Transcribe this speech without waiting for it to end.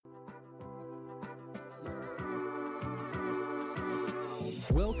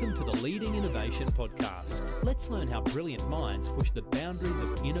Welcome to the Leading Innovation Podcast. Let's learn how brilliant minds push the boundaries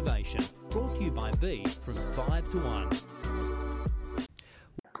of innovation. Brought to you by B from 5 to 1.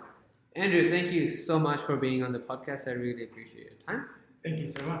 Andrew, thank you so much for being on the podcast. I really appreciate your time. Thank you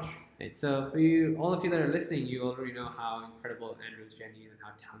so much. Right, so for you, all of you that are listening, you already know how incredible Andrew's journey is and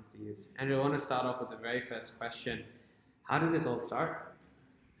how talented he is. Andrew, I want to start off with the very first question. How did this all start?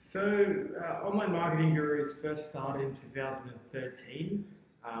 So, online marketing gurus first started in 2013.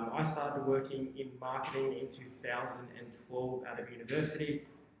 I started working in marketing in 2012 out of university.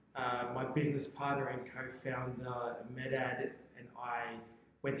 My business partner and co-founder, Medad, and I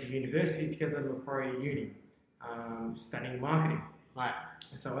went to university together at Macquarie Uni, studying marketing. Right.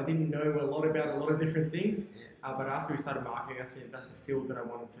 So I didn't know a lot about a lot of different things, but after we started marketing, that's the field that I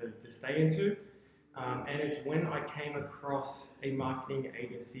wanted to stay into. And it's when I came across a marketing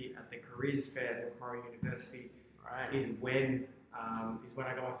agency at the careers fair at Macquarie University, is when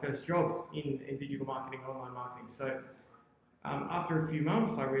I got my first job in digital marketing, online marketing. So after a few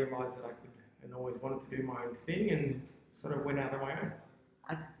months, I realised that I could and always wanted to do my own thing and sort of went out on my own.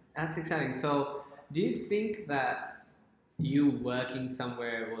 That's exciting. So do you think that you working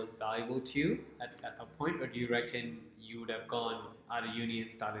somewhere was valuable to you at a point, or do you reckon you would have gone out of uni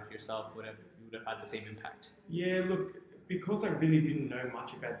and started yourself, you would have had the same impact? Yeah, look, because I really didn't know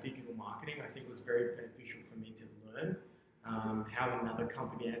much about digital marketing, I think it was very beneficial for me to learn how another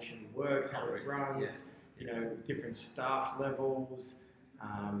company actually works, how it runs, different staff levels.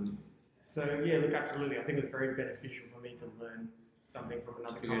 So yeah, look, absolutely, I think it was very beneficial for me to learn something from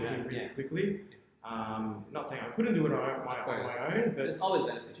another company really quickly. Not saying I couldn't do it on my own, but it's always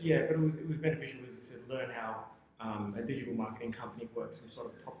beneficial. Yeah, but it was beneficial to learn how a digital marketing company works from sort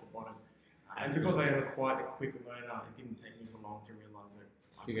of top to bottom. And because I am quite a quick learner, it didn't take me for long to realise that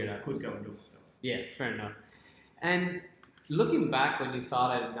I could go and do it myself. Yeah, fair enough. And looking back when you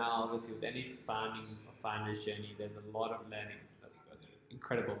started, now obviously with any founder's journey, there's a lot of learnings that you go through,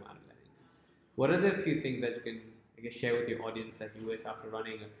 incredible amount of learnings. What are the few things that you can, I guess, share with your audience that you wish after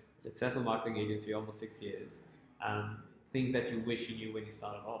running a successful marketing agency almost 6 years, things that you wish you knew when you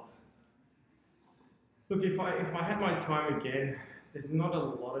started off? Look, if I had my time again, there's not a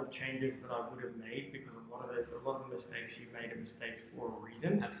lot of changes that I would have made, because a lot of the mistakes you made are mistakes for a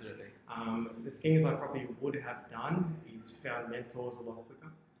reason. Absolutely. The things I probably would have done is found mentors a lot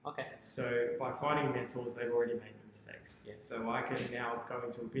quicker. Okay. So by finding mentors, they've already made the mistakes. Yeah. So I can now go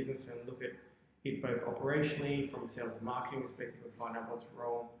into a business and look at it both operationally, from a sales and marketing perspective, and find out what's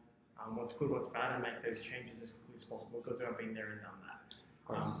wrong, what's good, what's bad, and make those changes as quickly as possible, because I've been there and done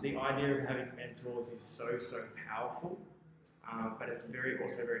that. The idea of having mentors is so powerful, but it's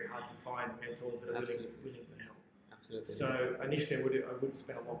also very hard to find mentors that are willing to help. Absolutely. So initially I would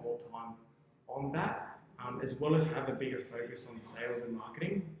spend a lot more time on that, as well as have a bigger focus on sales and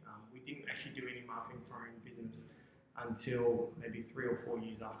marketing. We didn't actually do any marketing for our own business until maybe 3 or 4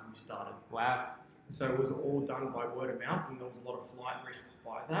 years after we started. Wow. So it was all done by word of mouth, and there was a lot of flight risk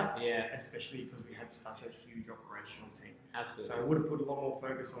by that. Yeah. Especially because we had such a huge operational team. Absolutely. So I would have put a lot more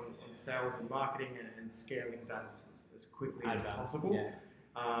focus on sales and marketing and scaling that as quickly as possible. Yeah.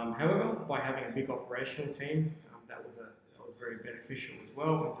 However, by having a big operational team, that was very beneficial as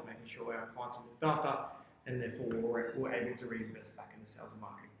well, into making sure our clients were looked after, and therefore we're able to reinvest back into sales and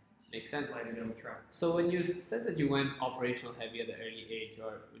marketing. Makes sense. Later down the track. So when you said that you went operational heavy at the early age,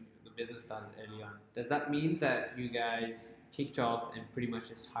 or when the business started early on, does that mean that you guys kicked off and pretty much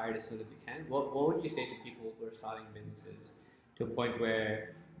just hired as soon as you can? What would you say to people who are starting businesses to a point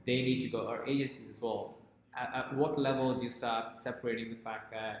where they need to go, or agencies as well? At what level do you start separating the fact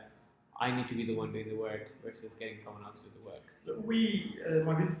that I need to be the one doing the work versus getting someone else to do the work? Look,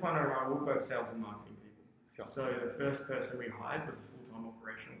 my business partner and I were both sales and marketing people. Sure. So the first person we hired was a full-time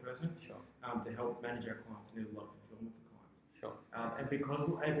operational person. Sure. To help manage our clients and do a lot of fulfillment for clients. Sure. And because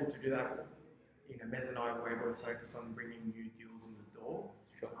we're able to do that, Mez and I were able to focus on bringing new deals in the door.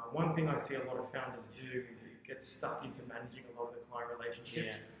 Sure. One thing I see a lot of founders do is it gets stuck into managing a lot of the client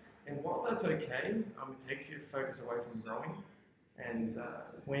relationships. Yeah. And while that's okay, it takes you to focus away from growing. And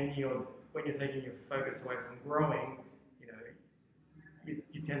when you're taking your focus away from growing,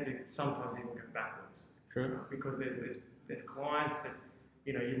 you tend to sometimes even go backwards. True. Because there's clients that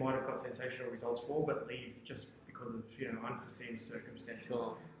you might have got sensational results for, but leave just because of unforeseen circumstances.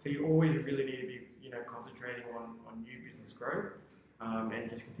 Sure. So you always really need to be concentrating on new business growth, and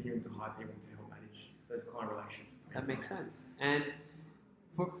just continuing to hire people to help manage those client relationships. That makes sense. And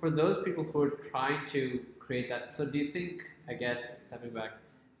for those people who are trying to create that, so do you think, I guess, stepping back,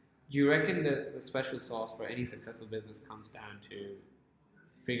 do you reckon the special sauce for any successful business comes down to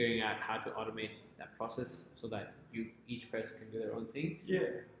figuring out how to automate that process so that each person can do their own thing? Yeah.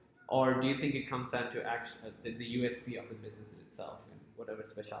 Or do you think it comes down to the USP of the business in itself and whatever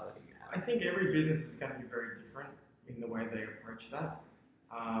speciality you I have? think every business is going to be very different in the way they approach that.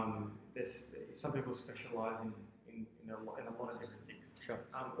 There's some people specialize in a lot of different things. Sure.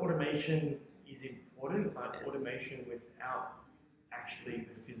 Automation is important, but automation without actually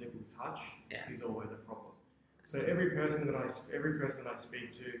the physical touch is always a problem. So every person that I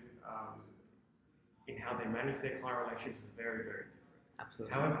speak to, in how they manage their client relationships is very, very different.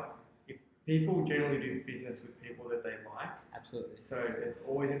 Absolutely. However, if people generally do business with people that they like, absolutely. So it's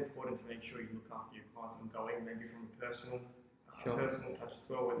always important to make sure you look after your clients ongoing, maybe from a personal touch as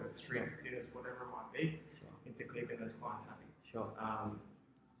well, whether it's drinks, dinners, whatever it might be, into keeping those clients happy. Sure.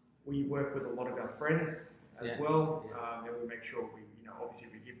 We work with a lot of our friends as well, and we make sure obviously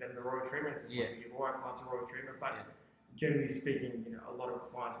we give them the royal treatment, just like we give all our clients a royal treatment, but generally speaking, a lot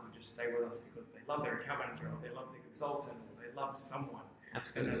of clients will just stay with us because they love their account manager, or they love their consultant, or they love someone.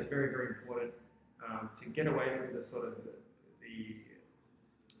 Absolutely. And that's very, very important to get away from the sort of the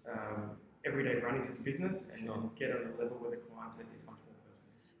everyday runnings of the business and get on a level with the clients that is much more personal.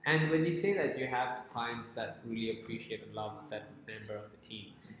 And when you say that you have clients that really appreciate and love a certain member of the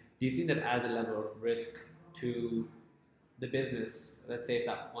team, do you think that adds a level of risk to the business? Let's say if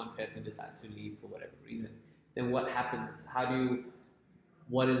that one person decides to leave for whatever reason, then what happens?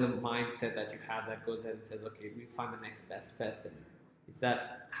 What is a mindset that you have that goes ahead and says, okay, we find the next best person? Is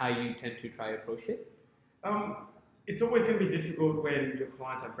that how you tend to try to approach it? It's always going to be difficult when your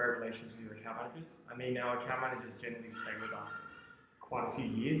clients have great relations with your account managers. I mean, our account managers generally stay with us quite a few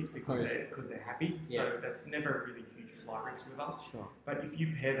years because they're happy. So that's never really huge flight risk with us. Sure. But if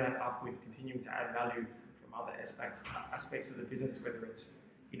you pair that up with continuing to add value from other aspects of the business, whether it's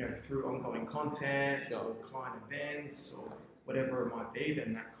through ongoing content or client events or whatever it might be,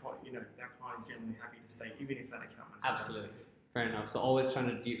 then that client is generally happy to stay, even if that account manager. Absolutely. Fair enough. So always trying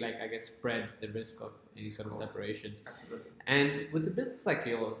to spread the risk of any sort of separation. Absolutely. And with a business like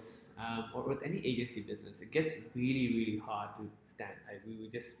yours, or with any agency business, it gets really, really hard to stand. We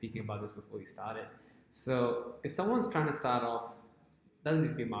were just speaking about this before we started. So if someone's trying to start off, doesn't need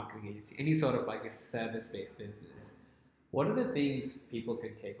to be a marketing agency, any sort of a service-based business, what are the things people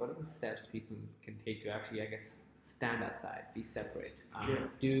can take? What are the steps people can take to actually, stand outside, be separate?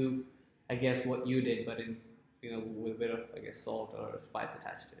 Do, what you did, but in with a bit of, salt or spice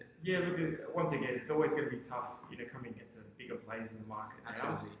attached to it. Yeah, look, once again, it's always going to be tough, coming against the bigger players in the market now.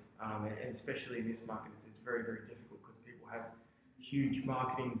 Absolutely. And especially in this market, it's very, very difficult because people have huge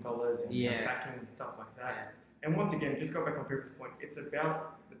marketing dollars and backing and stuff like that. And once again, just go back on previous point, it's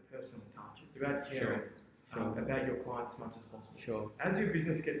about the personal touch. It's about caring about your clients as much as possible. Sure. As your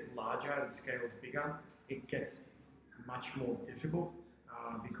business gets larger and scales bigger, it gets much more difficult.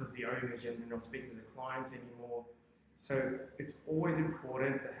 Because the owners generally not speaking to the clients anymore. So it's always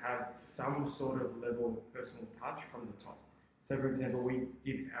important to have some sort of level of personal touch from the top. So for example, we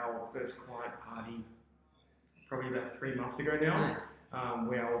did our first client party probably about 3 months ago now,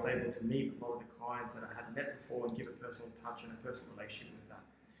 where I was able to meet a lot of the clients that I hadn't met before and give a personal touch and a personal relationship with that.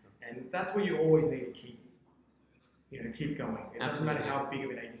 And that's what you always need to keep going. It doesn't matter how big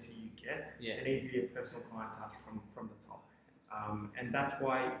of an agency you get, it needs to be a personal client touch from the top. And that's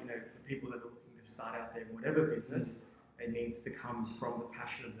why, for people that are looking to start out there in whatever business, it needs to come from the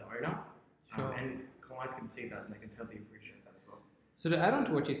passion of the owner. And clients can see that and they can tell they appreciate that as well. So to add on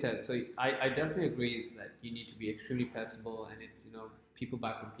to what you said, so I definitely agree that you need to be extremely personable, and people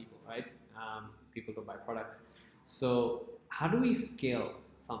buy from people, right? People don't buy products. So how do we scale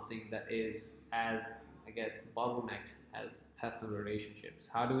something that is as, bottlenecked as personal relationships?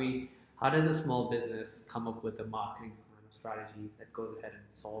 How does a small business come up with a marketing strategy that goes ahead and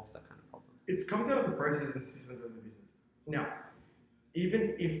solves that kind of problem? It comes out of the processes and systems of the business. Now,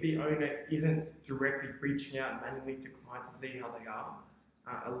 even if the owner isn't directly reaching out manually to clients to see how they are,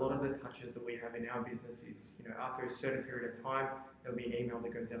 a lot of the touches that we have in our business is, after a certain period of time, there'll be an email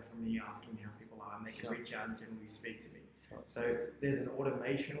that goes out from me asking how people are, and they can reach out and generally speak to me. So there's an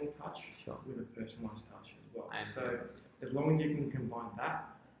automational touch with a personalized touch as well. So as long as you can combine that,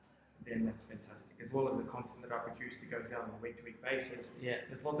 then that's fantastic. As well as the content that I produce that goes out on a week-to-week basis.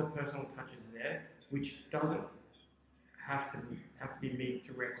 There's lots of personal touches there, which doesn't have to be me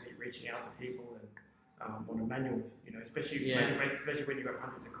directly reaching out to people and on a manual, especially manual basis, especially when you've got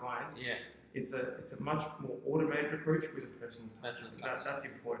hundreds of clients. It's a much more automated approach with a personal touch. That's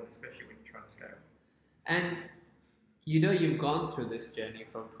important, especially when you're trying to scale. And you've gone through this journey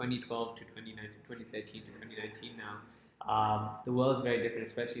from 2012 to 2013 to 2019 now. The world's very different,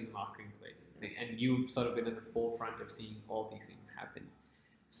 especially in the marketing place. And you've sort of been at the forefront of seeing all these things happen.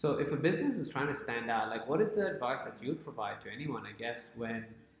 So if a business is trying to stand out, like what is the advice that you'd provide to anyone, I guess, when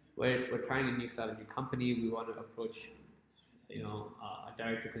we're trying to start a new company, we want to approach, a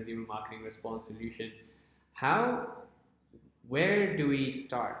direct-to-consumer marketing response solution. Where do we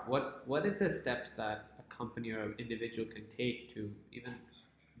start? What is the steps that a company or an individual can take to even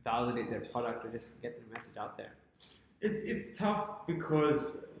validate their product or just get their message out there? It's tough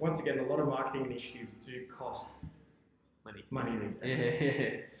because, once again, a lot of marketing initiatives do cost money these days.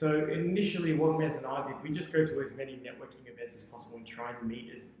 Yeah. So initially what Mez and I did, we just go to as many networking events as possible and try and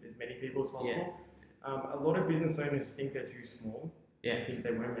meet as many people as possible. A lot of business owners think they're too small. They think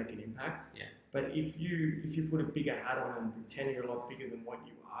they won't make an impact. But if you put a bigger hat on and pretend you're a lot bigger than what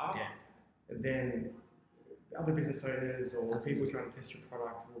you are, then other business owners or people trying to test your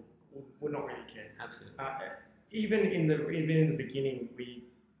product will not really care. Absolutely. Even in the beginning, we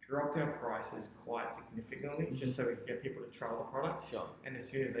dropped our prices quite significantly just so we could get people to trial the product. Sure. And as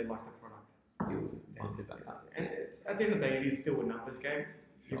soon as they like the product, you bumped it back up. And at the end of the day, it is still a numbers game.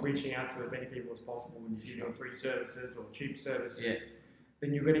 If you're reaching out to as many people as possible and you're doing free services or cheap services,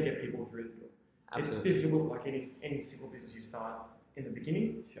 then you're going to get people through the door. Absolutely. It's difficult, like any single business you start in the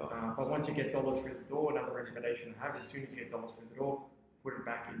beginning. Sure. But once you get dollars through the door, another recommendation I have, as soon as you get dollars through the door, put it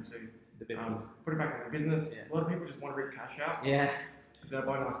back into the business. Put it back into the business. A lot of people just want to rip cash out. They'll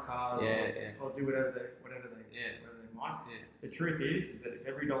buy nice cars or do whatever they might. The truth is that if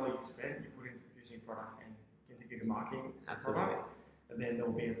every dollar you spend, you put into producing product and continue to marketing the product, and then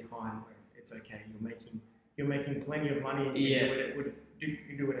there'll be a time where it's okay. You're making plenty of money and you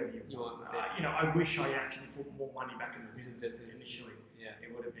can do whatever you want. I wish I actually put more money back in the business initially.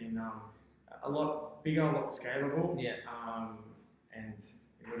 It would have been a lot bigger, a lot scalable. And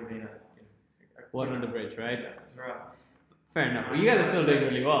it would have been a water on the bridge, right? That's right. Fair enough. Well, you guys are still doing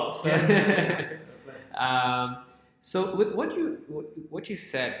really well. So, so with what you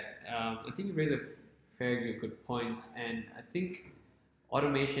said, I think you raised a fairly good points, and I think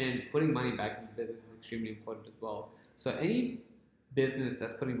automation, putting money back into the business is extremely important as well. So any business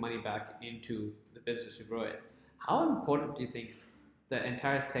that's putting money back into the business to grow it, how important do you think the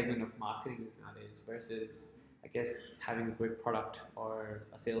entire segment of marketing is nowadays versus, I guess, having a great product or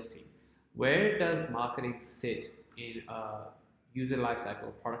a sales team? Where does marketing sit in a user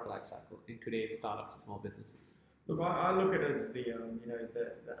lifecycle, product lifecycle in today's startups and small businesses? Look, I look at it as the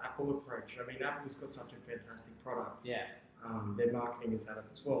Apple approach. I mean, Apple's got such a fantastic product. Their marketing is set up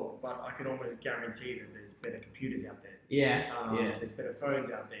as well, but I can almost guarantee that there's better computers out there. There's better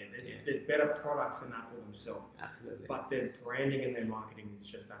phones out there. There's better products than Apple themselves. Absolutely. But their branding and their marketing is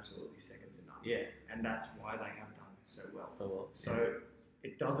just absolutely second to none. And that's why they have done so well. So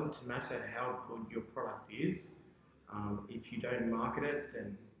it doesn't matter how good your product is. If you don't market it,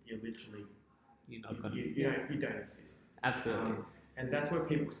 then you're literally you don't exist. Absolutely. And that's where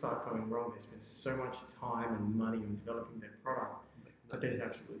people start going wrong. They spend so much time and money on developing their product, but there's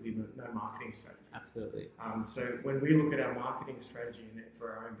absolutely no marketing strategy. Absolutely. So when we look at our marketing strategy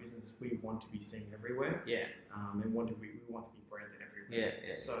for our own business, we want to be seen everywhere. And we want to be branded everywhere.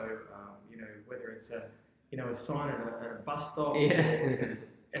 So whether it's a sign at a bus stop,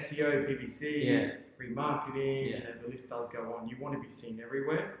 SEO, PPC, remarketing, the list does go on. You want to be seen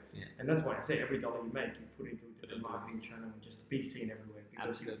everywhere, and that's why I say every dollar you make, you put into a different marketing channel and just be seen everywhere,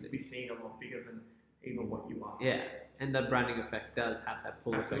 because you'll be seen a lot bigger than even what you are. And the branding effect does have that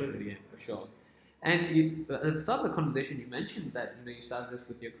pull effect in the end, for sure. And you, at the start of the conversation, you mentioned that you started this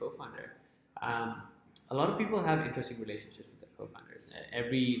with your co-founder. A lot of people have interesting relationships with their co-founders.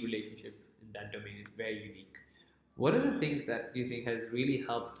 Every relationship in that domain is very unique. What are the things that you think has really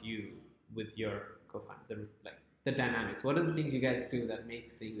helped you with your co-founder, the dynamics? What are the things you guys do that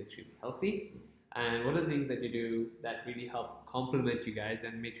makes things extremely healthy? And what are the things that you do that really help complement you guys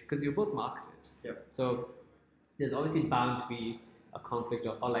and make sure, because you're both marketers. So there's obviously bound to be a conflict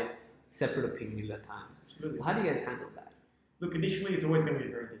or separate opinions at times. Absolutely. How do you guys handle that? Look, initially it's always going to be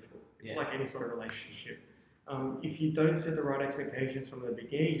very difficult. It's like any sort of relationship. If you don't set the right expectations from the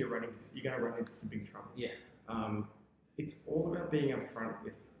beginning, you're going to run into some big trouble. It's all about being upfront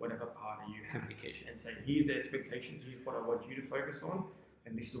with whatever party you have and say, here's the expectations, here's what I want you to focus on,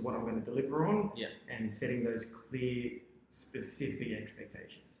 and this is what I'm going to deliver on, and setting those clear, specific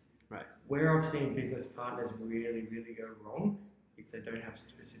expectations. Where I've seen business partners really, really go wrong is they don't have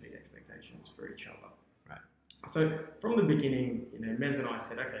specific expectations for each other. So from the beginning, Mez and I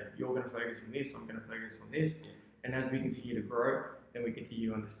said, okay, you're going to focus on this, I'm going to focus on this, and as we continue to grow, then we continue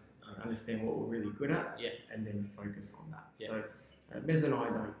to understand what we're really good at, and then focus on that. So Mez and I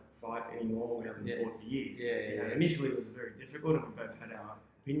don't fight anymore. We haven't fought for years. Initially, it was very difficult, and we both had our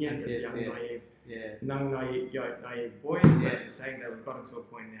opinions as young, naive boys. But saying that we've gotten to a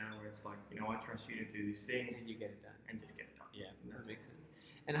point now where it's like, I trust you to do this thing, and you get it done, and just get it done. Yeah, that makes sense.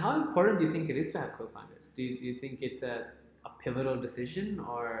 And how important do you think it is to have co-founders? Do you think it's a pivotal decision,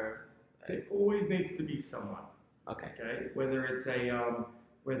 or there always needs to be someone? Okay. Whether it's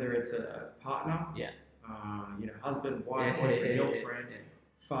a partner, husband, wife, boyfriend, girlfriend,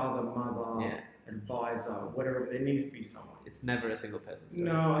 father, mother, advisor, whatever. There needs to be someone. It's never a single person.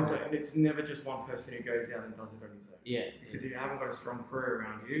 No, I don't. It's never just one person who goes out and does it on his own. Because if you haven't got a strong crew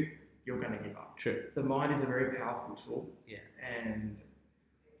around you, you're going to give up. True. The mind is a very powerful tool. And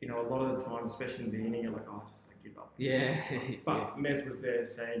a lot of the time, especially in the beginning, you're like, just like give up. But Mez was there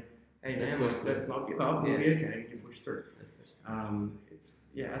saying, hey man, let's not give up. We'll be okay. You push through. It's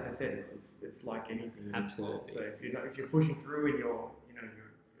as I said, it's like anything. Absolutely. So if you're pushing through and you're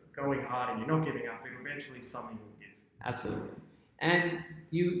going hard and you're not giving up, then eventually something will give. Absolutely. And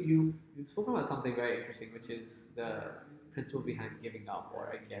you've spoken about something very interesting, which is the principle behind giving up,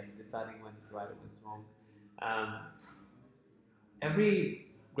 or I guess deciding when it's right or when it's wrong. Every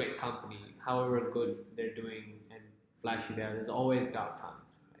great company, however good they're doing and flashy there's always dark times.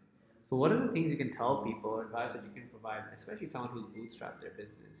 Right? So what are the things you can tell people, or advice that you can provide, especially someone who's bootstrapped their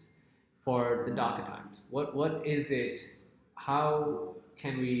business, for the darker times? What is it? How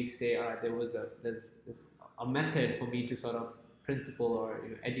can we say, all right, there's a method for me to sort of principle or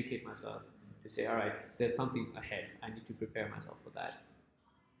educate myself to say, all right, there's something ahead. I need to prepare myself for that.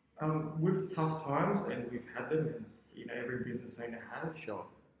 With tough times, and we've had them, and every business owner has. Sure.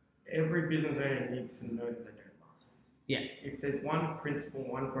 Every business owner needs to know that they don't last. Yeah. If there's one principle,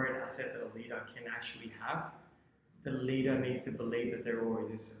 one great asset that a leader can actually have, the leader needs to believe that there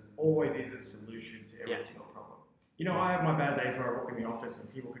always is a solution to every single problem. I have my bad days where I walk in the office and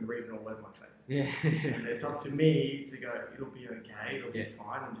people can reason all over my face. And it's up to me to go, it'll be okay, it'll be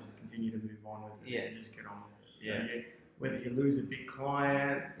fine, and just continue to move on with it and just get on with it. Whether you lose a big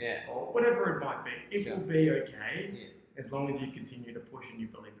client or whatever it might be, it will be okay as long as you continue to push and you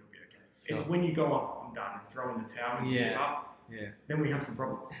believe it'll be okay. Sure. It's when you go off, I'm done, throw in the towel and give up, then we have some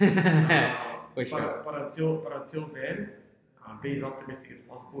problems. For sure. But until then, be as optimistic as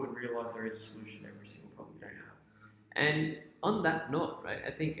possible and realise there is a solution to every single problem you have. And on that note, right, I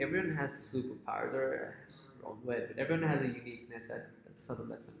think everyone has superpowers, or wrong word, but everyone has a uniqueness that sort of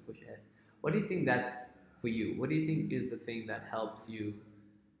lets them push ahead. What do you think that's for you? What do you think is the thing that helps you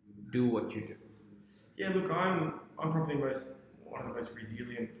do what you do? Yeah, look, I'm probably one of the most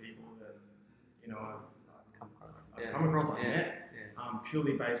resilient people that I've come across. I've met,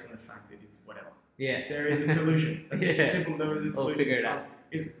 purely based on the fact that it's whatever. There is a solution. That's simple. There is a solution. We'll figure it out.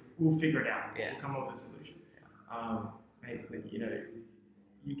 We'll figure it out. We'll come up with a solution.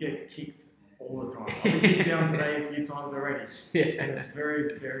 You get kicked all the time. I've been kicked down today a few times already, and it's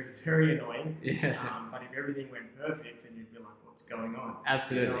very, very, very annoying. But if everything went perfect, then you'd be like, "What's going on?"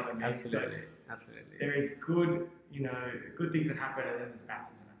 Absolutely, you know what I mean? absolutely. There is good things that happen, and then there's bad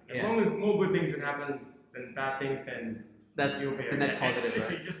things that happen. As long as more good things that happen than bad things, then you'll be a net positive.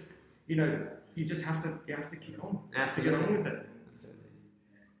 So you just have to kick on. You have to get on with it.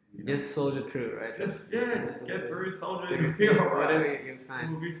 Just soldier through, right? Just get through, soldier. You'll be alright. Whatever, you're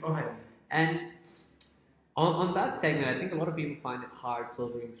fine. We'll be fine. And on that segment, I think a lot of people find it hard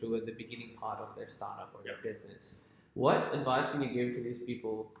soldiering through at the beginning part of their startup or their business. What advice can you give to these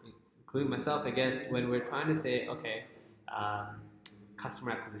people, including myself, I guess, when we're trying to say, okay,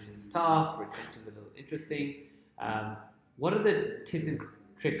 customer acquisition is tough, retention is a little interesting. What are the tips and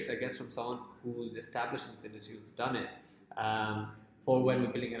tricks, I guess, from someone who's established in this industry, who's done it, for when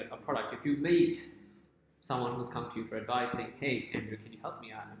we're building a product? If you meet someone who's come to you for advice saying, hey, Andrew, can you help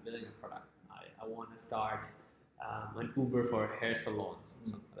me out? I'm building a product. I want to start an Uber for hair salons or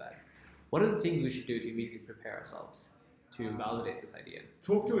something like that. What are the things we should do to immediately prepare ourselves to validate this idea?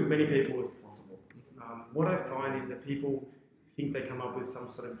 Talk to as many people as possible. What I find is that people think they come up with some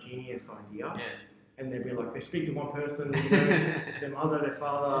sort of genius idea, and they'll be like, they speak to one person, their mother, their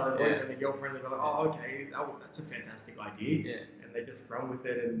father, their boyfriend, their girlfriend, they'll be like, oh, okay, that's a fantastic idea, and they just run with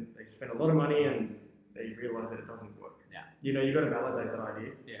it, and they spend a lot of money, and they realise that it doesn't work. You've got to validate that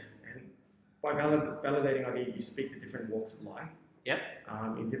idea. And by validating idea, you speak to different walks of life.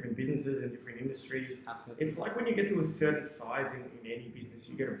 In different businesses and different industries. Absolutely. It's like when you get to a certain size in any business,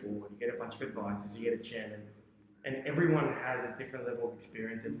 you get a board, you get a bunch of advisors, you get a chairman, and everyone has a different level of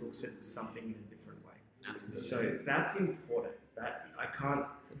experience and looks at something in a different way. Absolutely. So that's important. That I can't.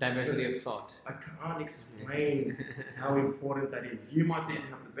 Diversity of thought. I can't explain how important that is. You might think you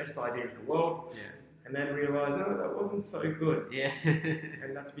have the best idea in the world, and then realise, oh, that wasn't so good.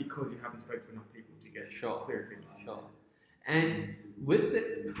 And that's because you haven't spoken to enough people to get clear opinion. Sure. And with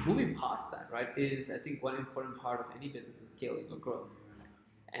the moving past that, right, is I think one important part of any business is scaling or growth.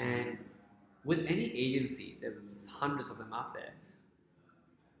 And with any agency, there's hundreds of them out there.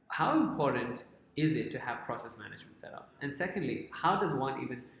 How important is it to have process management set up? And secondly, how does one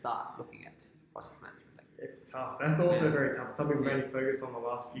even start looking at process management? It's tough. That's also very tough. Something we mainly focused on the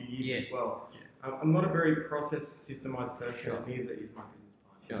last few years as well. I'm not a very process systemized person, and neither is my business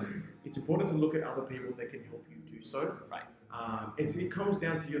partner. It's important to look at other people that can help you do so. Right. It comes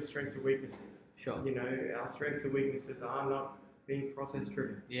down to your strengths and weaknesses. Sure. Our strengths and weaknesses are not being process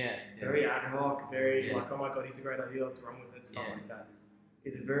driven. Very ad hoc, very like, oh my god, here's a great idea, what's wrong with it, stuff like that.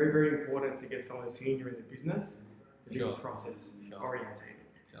 It's very, very important to get someone senior in the business to be process orientated.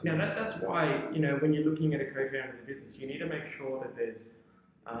 Now that's why, when you're looking at a co-founder of the business, you need to make sure that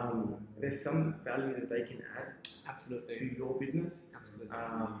there's some value that they can add to your business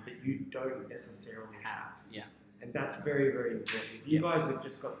that you don't necessarily have. And that's very, very important. If you guys have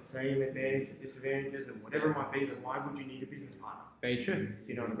just got the same advantages, disadvantages, and whatever it might be, then why would you need a business partner? Very true.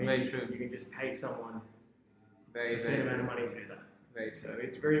 You know what I mean? Very true. You can just pay someone a certain amount of money to do that. So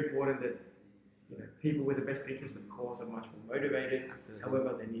it's very important that people with the best interest, of course, are much more motivated.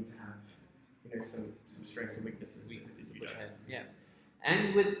 However, they need to have some strengths and weaknesses. to push ahead.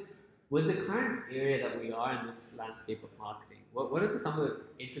 And with the current area that we are in this landscape of marketing, what are some of the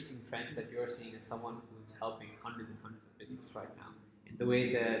interesting trends that you're seeing as someone who's helping hundreds and hundreds of businesses right now in the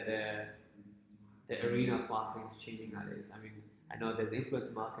way the arena of marketing is changing nowadays? I mean, I know there's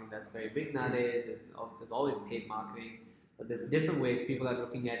influencer marketing that's very big nowadays. There's always paid marketing, but there's different ways people are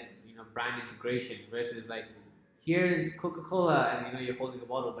looking at brand integration versus like, here's Coca Cola, and you're holding a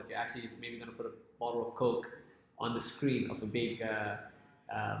bottle, but you're actually just maybe going to put a bottle of Coke on the screen of a big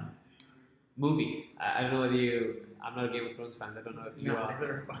movie. I don't know whether I'm not a Game of Thrones fan, I don't know if you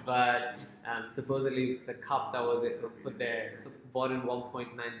are, but supposedly the cup that was put there bought in $1.9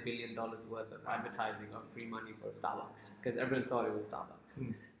 billion worth of advertising or free money for Starbucks, because everyone thought it was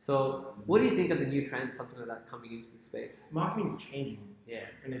Starbucks. So what do you think of the new trend, something like that coming into the space? Marketing is changing.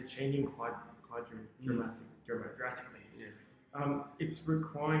 And it's changing quite drastically. It's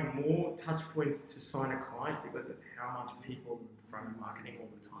requiring more touch points to sign a client because of how much people run marketing all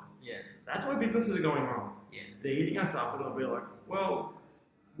the time. That's why businesses are going wrong. They're hitting us up and they'll be like, well,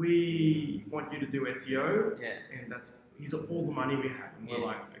 we want you to do SEO, and here's all the money we have. And we're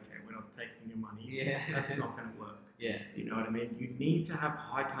like, okay, we're not taking your money. That's not going to work. You know what I mean? You need to have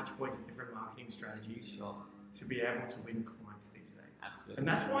high touch points with different marketing strategies to be able to win clients these days. And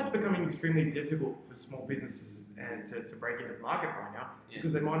that's why it's becoming extremely difficult for small businesses and to break into the market right now,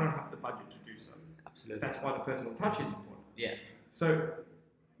 because they might not have the budget to do so. That's why the personal touch is important. So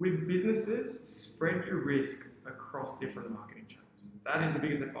with businesses, spread your risk across different marketing channels. That is the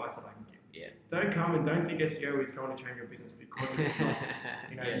biggest advice that I can give. Don't come and don't think SEO is going to change your business, because it's not.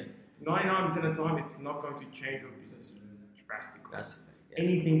 99% of the time, it's not going to change your business drastically.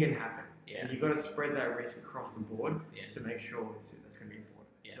 Anything can happen. And you've got to spread that risk across the board to make sure that's going to be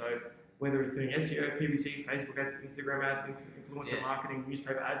important. So whether it's doing SEO, PPC, Facebook ads, Instagram ads, influencer marketing,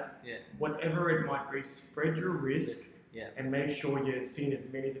 newspaper ads, whatever it might be, spread your risk and make sure you're seen as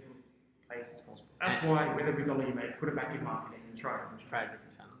many different places as possible. That's why with every dollar you make, put it back in marketing and try a different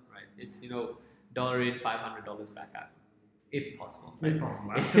channel. Right? It's dollar in, $500 back out, if possible. If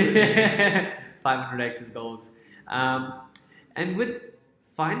possible, absolutely. 500x is goals. And with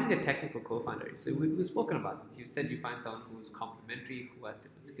finding a technical co-founder, so we've spoken about this. You said you find someone who's complementary, who has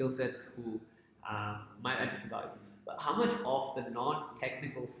different skill sets, who might add different value. But how much of the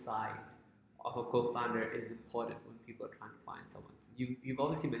non-technical side of a co-founder is important when people are trying to find someone? You've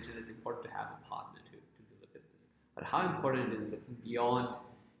obviously mentioned it's important to have a partner to build a business. But how important it is looking beyond,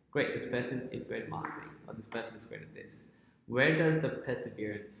 great, this person is great at marketing, or this person is great at this. Where does the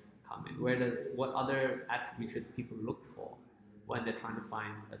perseverance come in? What other attributes should people look for when they're trying to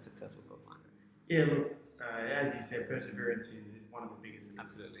find a successful co-founder? Look, as you said, perseverance is one of the biggest things.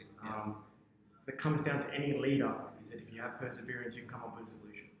 Absolutely. That comes down to any leader, is that if you have perseverance, you can come up with a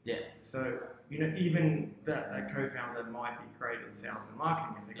solution. So, even that co-founder might be great at sales and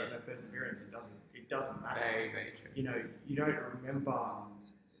marketing, if they've got no perseverance, it doesn't matter. Very, very true. You don't remember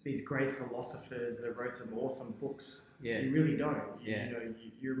these great philosophers that wrote some awesome books. You really don't.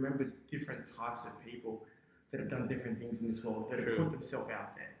 You remember different types of people that have done different things in this world, that have put themselves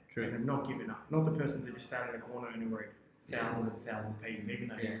out there and have not given up. Not the person that just sat in the corner and wrote thousands and thousands of pages, even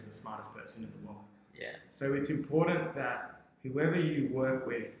though he was the smartest person in the world. So it's important that whoever you work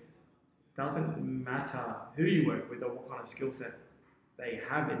with, doesn't matter who you work with or what kind of skill set they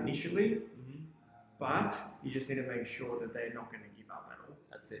have initially, but you just need to make sure that they're not going to give up at all.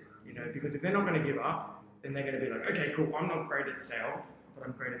 That's it. Because if they're not going to give up, then they're going to be like, okay, cool, I'm not great at sales, but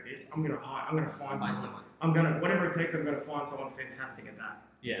I'm great at this. I'm going to find someone. Whatever it takes, I'm going to find someone fantastic at that.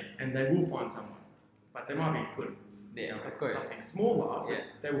 Yeah. And they will find someone. But they might be good, of course. Something smaller, but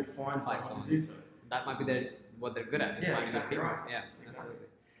they will find someone to do so. That might be what they're good at, is finding exactly people. Right. Yeah, exactly.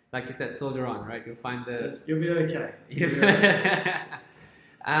 Like you said, soldier on, right? You'll find You'll be okay.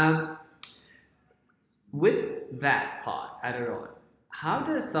 With that part added on, how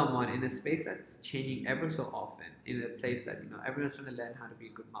does someone in a space that's changing ever so often, in a place that everyone's trying to learn how to be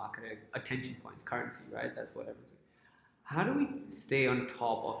a good marketer, attention points, currency, right? That's what everyone's doing. How do we stay on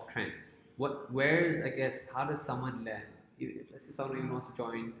top of trends? How does someone learn? If let's say someone even wants to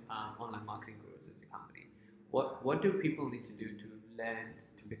join online marketing gurus as a company, what do people need to do to learn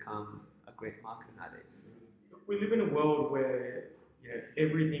to become a great marketer nowadays? We live in a world where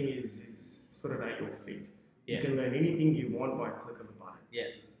everything is sort of at your feet. Yeah. You can learn anything you want by a click of a button. Yeah.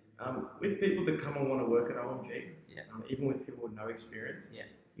 With people that come and want to work at OMG, even with people with no experience,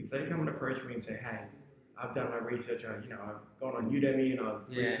 if they come and approach me and say, hey, I've done my research, I've gone on Udemy and I've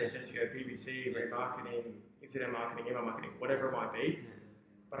researched SEO, PPC, remarketing, incident marketing, email marketing, whatever it might be,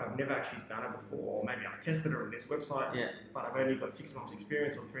 but I've never actually done it before, or maybe I've tested it on this website, but I've only got 6 months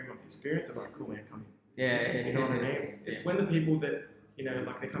experience or 3 months experience, I'm like, cool man, come in. You know what I mean? It's when the people that,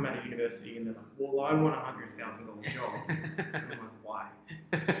 like they come out of university and they're like, well, I want a $100,000 job. And I'm like, why?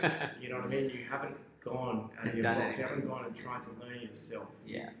 You know what I mean? You haven't gone out of your box, you haven't gone and tried to learn yourself.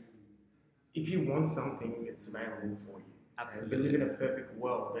 Yeah. If you want something, it's available for you. Absolutely. We live in a perfect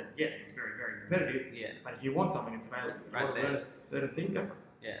world that, yes, it's very, very competitive, but if you want something, it's available. If you want to learn a certain thing, go for it.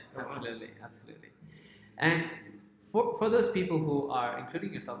 Yeah, absolutely. And for those people who are,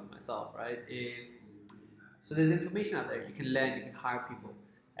 including yourself and myself, right, so there's information out there. You can learn, you can hire people.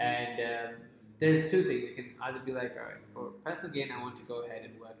 And there's two things. You can either be like, all right, for personal gain, I want to go ahead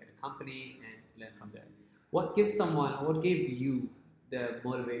and work at a company and learn from there. What gave you the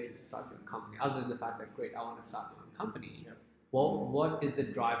motivation to start your own company, other than the fact that, great, I want to start my own company? Well, what is the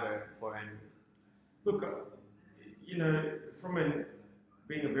driver for an? Look, from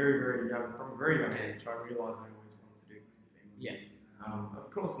being a very, very young, from a very young age, I realised I always wanted to do things. Of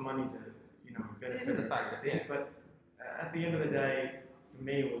course, money's a benefit. It is a factor, but at the end of the day, for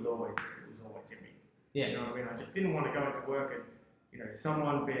me, it was always in me. You know what I mean? I just didn't want to go into work and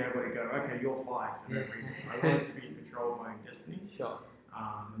someone be able to go, okay, you're fired for no reason. I wanted to be in control of my own destiny. Sure.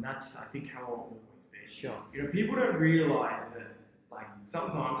 And that's, I think, how I've always been. Sure. People don't realise that, like,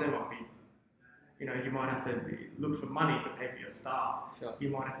 sometimes there might be, you might have to look for money to pay for your staff. Sure. You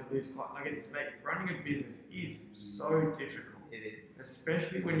might have to lose clients. Running a business is so difficult. It is.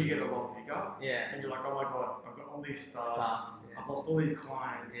 Especially when you get a lot bigger. And you're like, oh my God, I've got all these staff. I've lost all these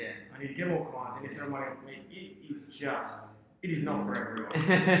clients. I need to get more clients. I need to spend money on me. It is not for everyone.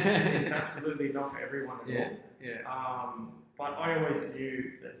 It's absolutely not for everyone at all. But I always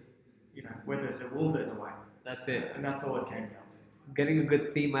knew that, where there's a will, there's a way. That's it. And that's all it came down to. Getting a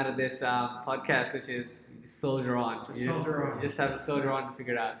good theme out of this podcast, which is soldier on. You just have to soldier on to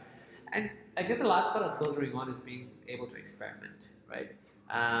figure it out. And I guess a large part of soldiering on is being able to experiment, right?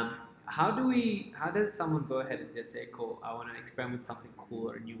 How does someone go ahead and just say, cool, I want to experiment with something cool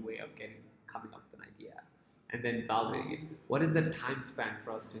or a new way of coming up with an idea, and then validating it? What is the time span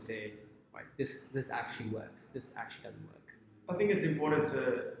for us to say, right, this actually works, this actually doesn't work? I think it's important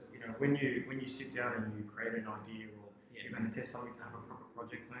to, when you sit down and you create an idea, or you're going to test something, to have a proper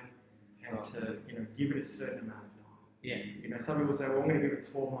project plan, and to give it a certain amount of time. Some people say, well, I'm going to give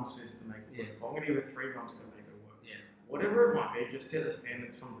it 12 months just to make it work. Or I'm going to give it 3 months to make it work. Whatever it might be, just set the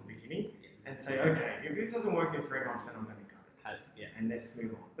standards from the beginning and say, okay, if this doesn't work in 3 months, then I'm going to cut it. And let's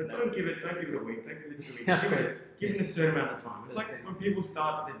move on. But don't give it a week, don't give it 2 weeks. Give it a certain amount of time. It's like when people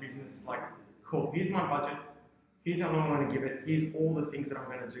start their business, like, cool, here's my budget, here's how long I'm going to give it, here's all the things that I'm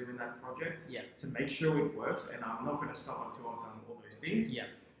going to do in that project to make sure it works, and I'm not going to stop until I've done all those things.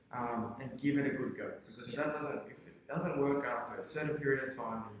 And give it a good go. Because if it doesn't work after a certain period of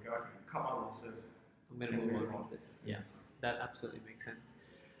time, then you go, okay, cut my losses. I'm going to move on with this. That absolutely makes sense.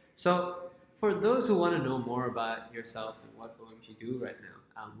 So, for those who want to know more about yourself and what you do right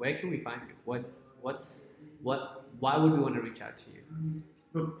now, where can we find you? Why would we want to reach out to you?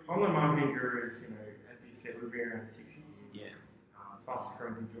 Look, online marketing gurus, as you said, we've been around 6 years. Fastest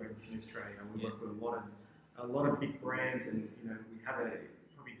growing agency in Australia. We work with a lot of big brands, and we have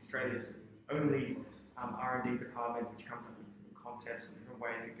probably Australia's only R&D department, which comes up with concepts and different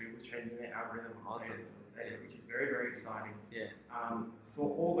ways that Google's changing their algorithm, which is very, very exciting. For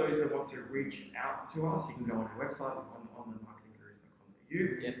all those that want to reach out to us, you can go on our website on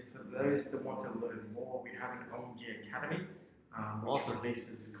themarketinggurus.com.au. For those that want to learn more, we have an OMG Academy, which Awesome.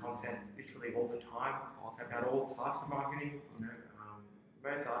 releases content literally all the time Awesome. about all types of marketing.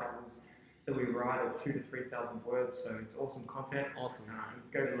 Most articles that we write are 2,000 to 3,000 words, so it's awesome content. Awesome.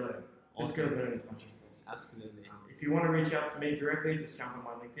 Go learn. Just go learn as much as possible. Absolutely. If you want to reach out to me directly, just jump on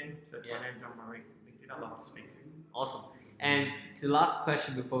my LinkedIn. So my name's on my LinkedIn. I'd love to speak to you. Awesome. And the last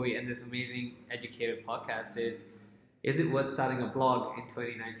question before we end this amazing educated podcast is it worth starting a blog in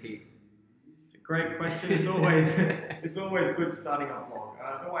 2019? It's a great question. It's always good starting a blog.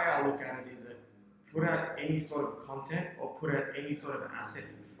 The way I look at it is that put out any sort of content or put out any sort of asset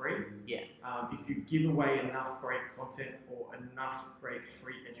for free. Yeah. If you give away enough great content or enough great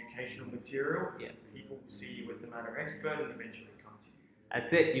free educational material, people will see you as the matter expert and eventually come to you.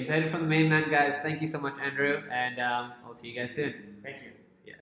 That's it. You've heard it from the main man, guys. Thank you so much, Andrew, and I'll see you guys soon. Thank you.